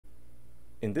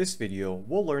In this video,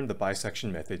 we'll learn the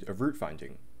bisection method of root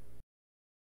finding.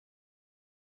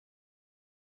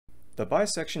 The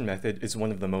bisection method is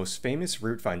one of the most famous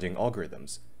root finding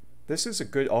algorithms. This is a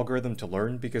good algorithm to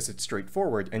learn because it's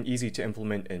straightforward and easy to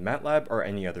implement in MATLAB or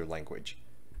any other language.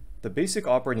 The basic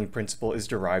operating principle is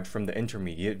derived from the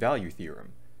intermediate value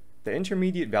theorem. The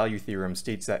intermediate value theorem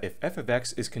states that if f of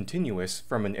x is continuous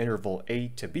from an interval a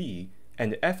to b,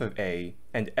 and f of a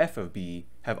and f of b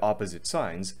have opposite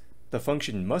signs, the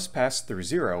function must pass through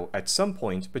 0 at some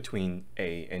point between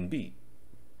a and b.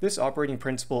 This operating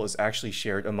principle is actually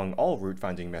shared among all root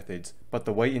finding methods, but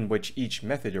the way in which each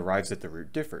method arrives at the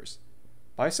root differs.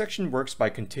 Bisection works by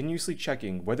continuously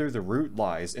checking whether the root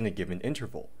lies in a given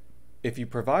interval. If you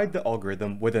provide the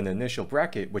algorithm with an initial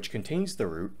bracket which contains the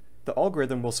root, the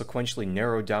algorithm will sequentially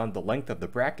narrow down the length of the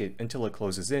bracket until it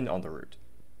closes in on the root.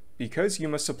 Because you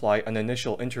must supply an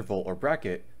initial interval or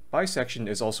bracket, bisection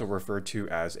is also referred to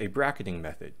as a bracketing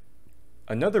method.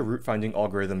 Another root finding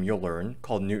algorithm you'll learn,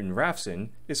 called Newton-Raphson,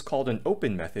 is called an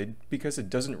open method because it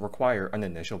doesn't require an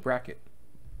initial bracket.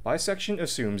 Bisection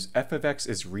assumes f of x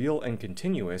is real and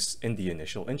continuous in the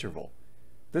initial interval.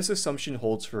 This assumption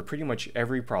holds for pretty much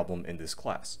every problem in this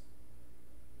class.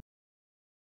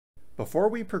 Before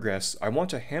we progress, I want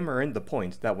to hammer in the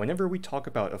point that whenever we talk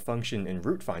about a function in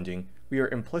root finding, we are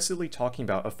implicitly talking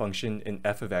about a function in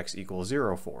f of x equals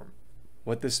 0 form.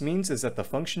 What this means is that the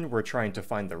function we're trying to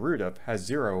find the root of has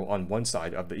 0 on one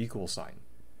side of the equal sign.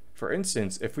 For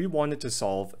instance, if we wanted to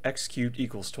solve x cubed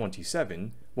equals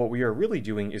 27, what we are really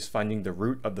doing is finding the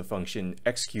root of the function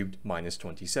x cubed minus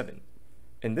 27.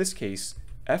 In this case,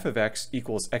 f of x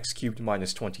equals x cubed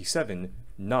minus 27,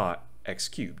 not x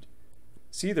cubed.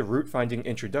 See the root finding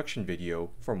introduction video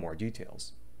for more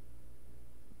details.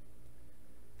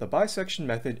 The bisection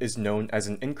method is known as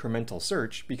an incremental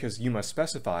search because you must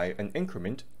specify an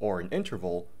increment, or an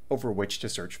interval, over which to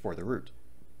search for the root.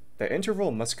 The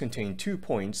interval must contain 2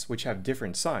 points which have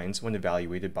different signs when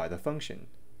evaluated by the function.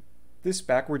 This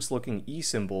backwards-looking e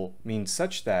symbol means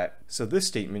such that, so this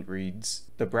statement reads,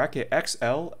 the bracket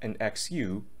xl and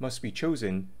xu must be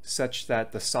chosen such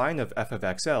that the sign of f of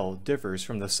xl differs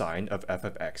from the sign of f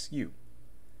of xu.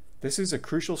 This is a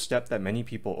crucial step that many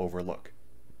people overlook.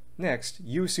 Next,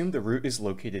 you assume the root is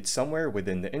located somewhere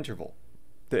within the interval.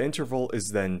 The interval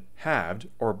is then halved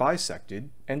or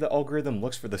bisected, and the algorithm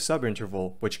looks for the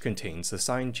subinterval which contains the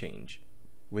sign change.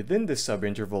 Within this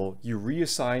subinterval, you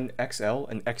reassign xl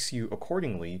and xu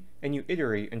accordingly, and you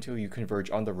iterate until you converge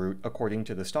on the root according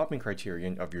to the stopping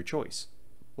criterion of your choice.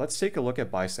 Let's take a look at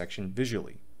bisection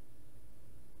visually.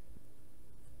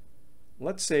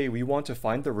 Let's say we want to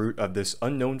find the root of this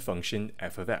unknown function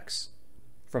f of x.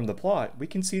 From the plot, we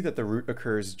can see that the root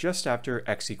occurs just after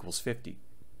x equals 50.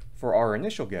 For our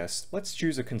initial guess, let's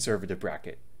choose a conservative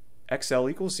bracket. xl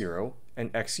equals 0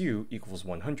 and xu equals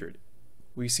 100.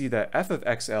 We see that f of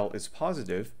xl is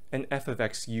positive and f of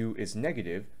xu is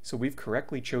negative, so we've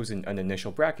correctly chosen an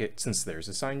initial bracket since there's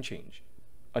a sign change.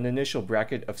 An initial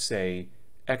bracket of, say,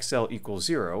 xl equals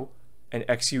 0 and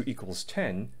xu equals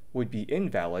 10 would be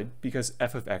invalid because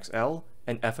f of xl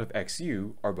and f of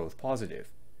xu are both positive.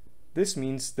 This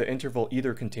means the interval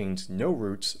either contains no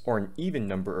roots or an even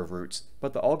number of roots,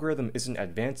 but the algorithm isn't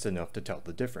advanced enough to tell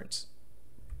the difference.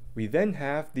 We then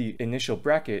have the initial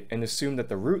bracket and assume that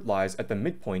the root lies at the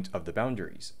midpoint of the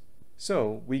boundaries.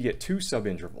 So we get 2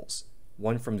 subintervals,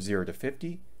 one from 0 to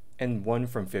 50 and one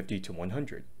from 50 to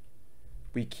 100.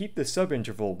 We keep the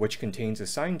subinterval which contains a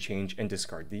sign change and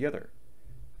discard the other.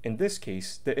 In this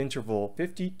case, the interval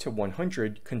 50 to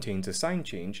 100 contains a sign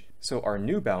change, so our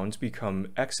new bounds become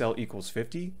xl equals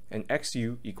 50 and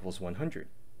xu equals 100.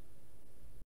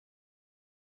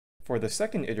 For the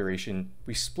second iteration,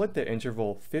 we split the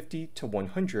interval 50 to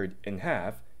 100 in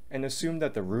half and assume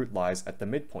that the root lies at the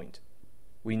midpoint.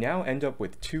 We now end up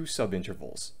with 2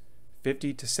 subintervals,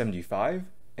 50 to 75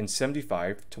 and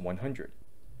 75 to 100.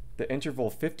 The interval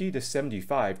 50 to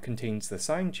 75 contains the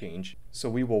sign change, so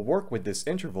we will work with this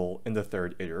interval in the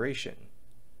third iteration.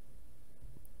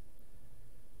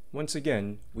 Once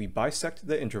again, we bisect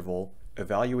the interval,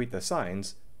 evaluate the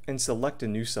signs, and select a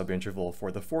new subinterval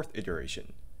for the fourth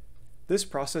iteration. This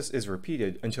process is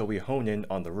repeated until we hone in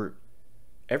on the root.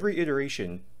 Every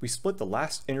iteration, we split the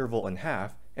last interval in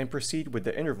half and proceed with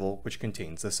the interval which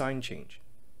contains the sign change.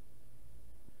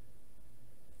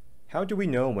 How do we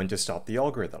know when to stop the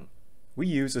algorithm? We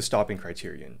use a stopping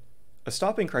criterion. A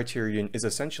stopping criterion is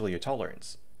essentially a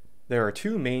tolerance. There are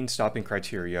 2 main stopping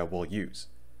criteria we'll use.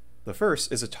 The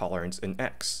first is a tolerance in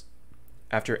x.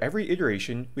 After every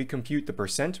iteration, we compute the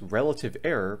percent relative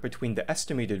error between the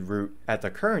estimated root at the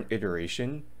current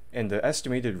iteration and the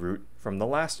estimated root from the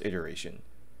last iteration.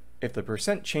 If the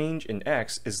percent change in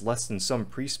x is less than some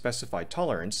pre-specified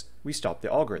tolerance, we stop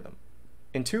the algorithm.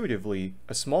 Intuitively,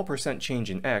 a small percent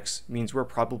change in x means we're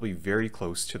probably very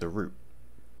close to the root.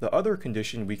 The other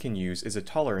condition we can use is a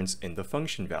tolerance in the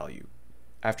function value.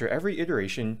 After every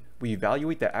iteration, we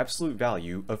evaluate the absolute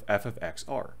value of f of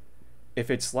xr.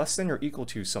 If it's less than or equal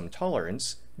to some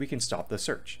tolerance, we can stop the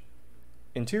search.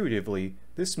 Intuitively,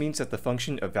 this means that the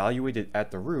function evaluated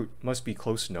at the root must be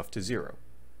close enough to 0.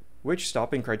 Which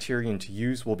stopping criterion to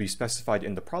use will be specified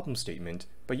in the problem statement,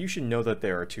 but you should know that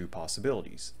there are two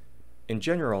possibilities. In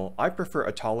general, I prefer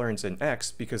a tolerance in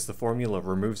x because the formula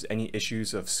removes any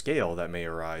issues of scale that may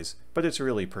arise, but it's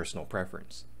really personal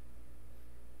preference.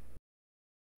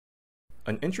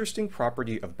 An interesting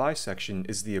property of bisection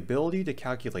is the ability to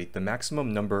calculate the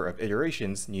maximum number of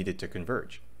iterations needed to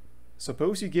converge.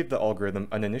 Suppose you give the algorithm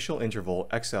an initial interval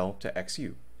xl to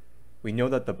xu. We know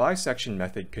that the bisection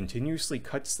method continuously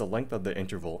cuts the length of the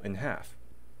interval in half.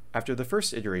 After the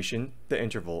first iteration, the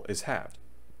interval is halved.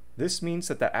 This means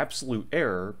that the absolute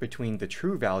error between the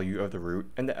true value of the root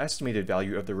and the estimated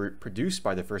value of the root produced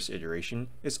by the first iteration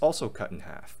is also cut in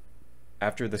half.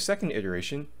 After the second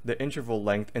iteration, the interval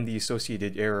length and the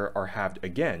associated error are halved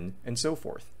again, and so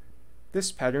forth.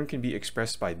 This pattern can be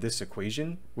expressed by this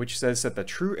equation, which says that the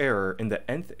true error in the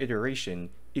nth iteration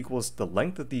equals the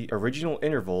length of the original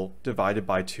interval divided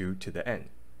by 2 to the n.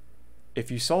 If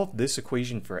you solve this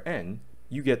equation for n,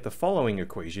 you get the following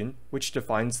equation, which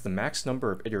defines the max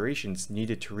number of iterations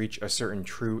needed to reach a certain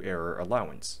true error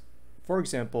allowance. For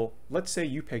example, let's say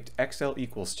you picked xl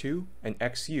equals 2 and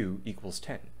xu equals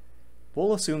 10.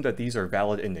 We'll assume that these are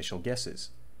valid initial guesses.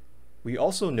 We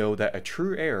also know that a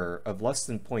true error of less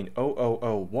than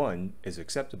 0.0001 is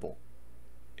acceptable.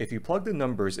 If you plug the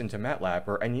numbers into MATLAB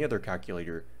or any other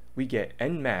calculator, we get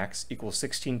nmax equals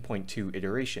 16.2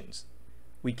 iterations.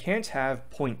 We can't have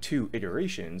 0.2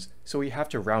 iterations, so we have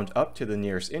to round up to the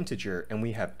nearest integer, and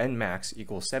we have nmax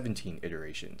equals 17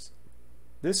 iterations.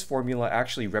 This formula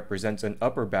actually represents an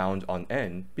upper bound on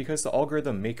n because the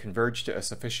algorithm may converge to a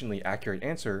sufficiently accurate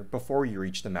answer before you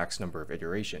reach the max number of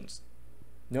iterations.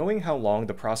 Knowing how long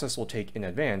the process will take in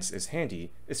advance is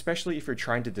handy, especially if you're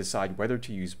trying to decide whether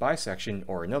to use bisection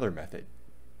or another method.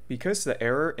 Because the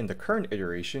error in the current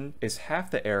iteration is half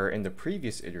the error in the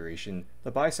previous iteration,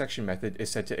 the bisection method is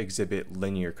said to exhibit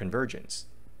linear convergence.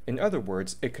 In other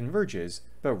words, it converges,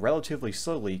 but relatively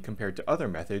slowly compared to other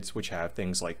methods which have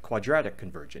things like quadratic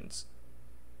convergence.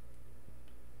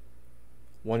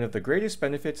 One of the greatest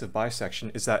benefits of bisection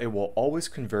is that it will always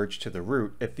converge to the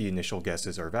root if the initial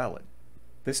guesses are valid.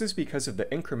 This is because of the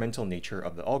incremental nature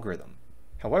of the algorithm.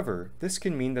 However, this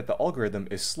can mean that the algorithm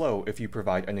is slow if you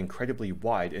provide an incredibly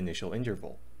wide initial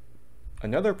interval.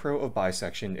 Another pro of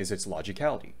bisection is its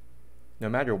logicality. No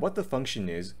matter what the function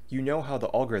is, you know how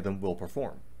the algorithm will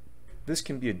perform. This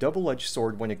can be a double-edged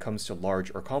sword when it comes to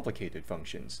large or complicated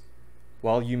functions.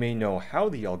 While you may know how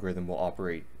the algorithm will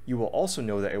operate, you will also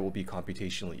know that it will be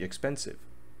computationally expensive.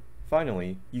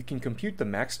 Finally, you can compute the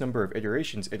max number of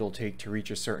iterations it'll take to reach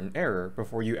a certain error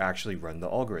before you actually run the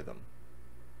algorithm.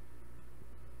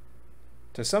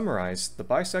 To summarize, the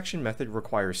bisection method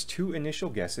requires two initial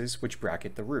guesses which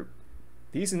bracket the root.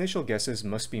 These initial guesses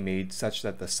must be made such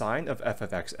that the sign of f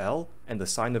of xl and the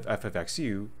sign of f of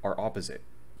xu are opposite.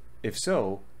 If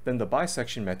so, then the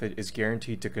bisection method is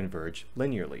guaranteed to converge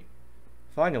linearly.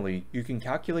 Finally, you can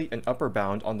calculate an upper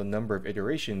bound on the number of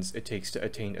iterations it takes to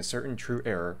attain a certain true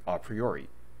error a priori.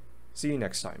 See you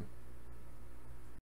next time.